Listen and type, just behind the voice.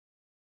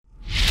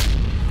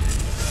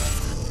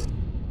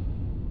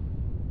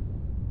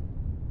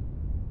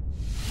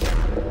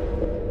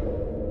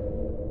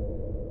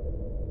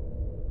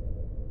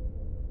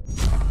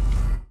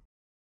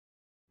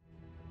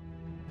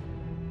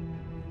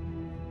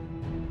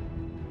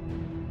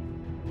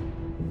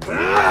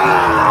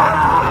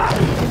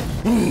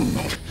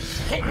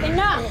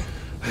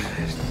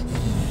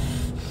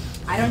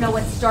I don't know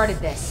what started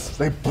this.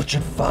 They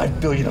butchered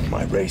 5 billion of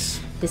my race.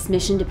 This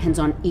mission depends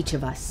on each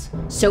of us.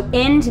 So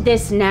end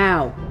this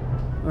now,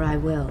 or I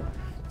will.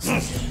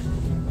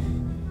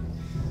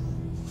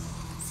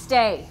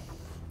 Stay.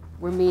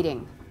 We're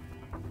meeting.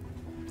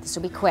 This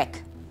will be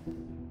quick.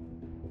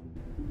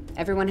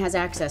 Everyone has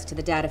access to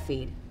the data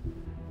feed.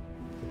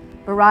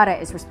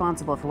 Borrada is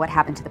responsible for what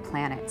happened to the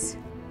planets.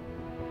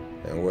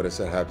 And what does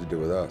that have to do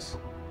with us?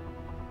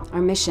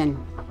 Our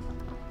mission.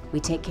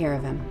 We take care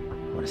of him.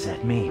 What does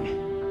that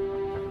mean?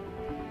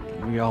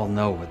 We all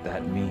know what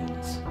that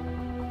means.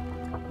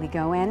 We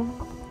go in,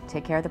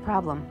 take care of the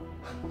problem.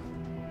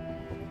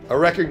 A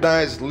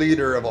recognized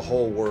leader of a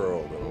whole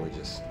world, and we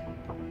just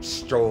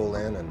stroll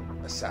in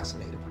and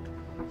assassinate him.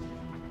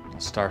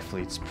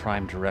 Starfleet's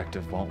prime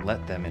directive won't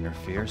let them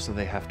interfere, so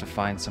they have to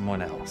find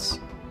someone else.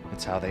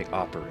 It's how they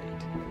operate.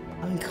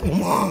 I mean,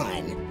 come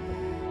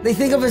on. They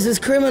think of us as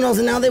criminals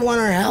and now they want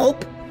our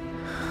help?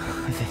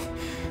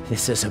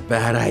 This is a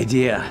bad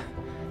idea.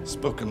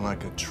 Spoken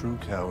like a true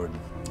coward.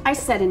 I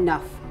said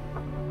enough.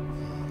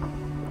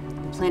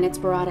 The planets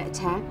Borrada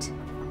attacked,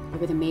 they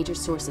were the major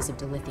sources of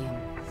dilithium.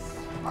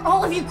 Are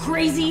all of you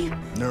crazy?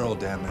 Neural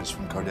damage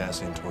from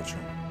Cardassian torture.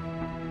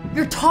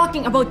 You're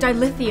talking about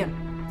dilithium.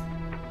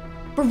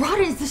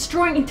 Borrada is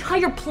destroying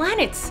entire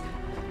planets.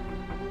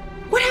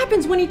 What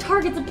happens when he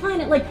targets a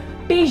planet like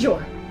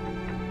Bajor?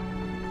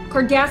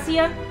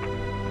 Cardassia?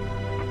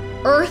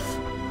 Earth?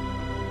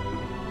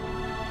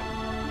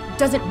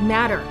 Doesn't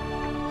matter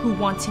who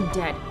wants him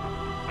dead.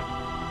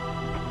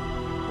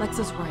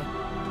 Lexxa's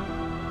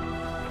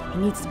right. He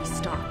needs to be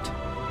stopped.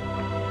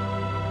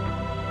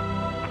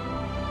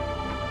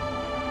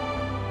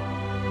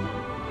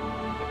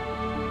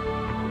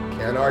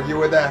 Can't argue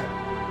with that.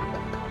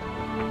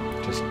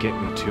 Just get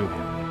me to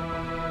him.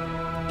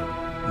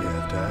 You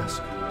have to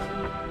ask.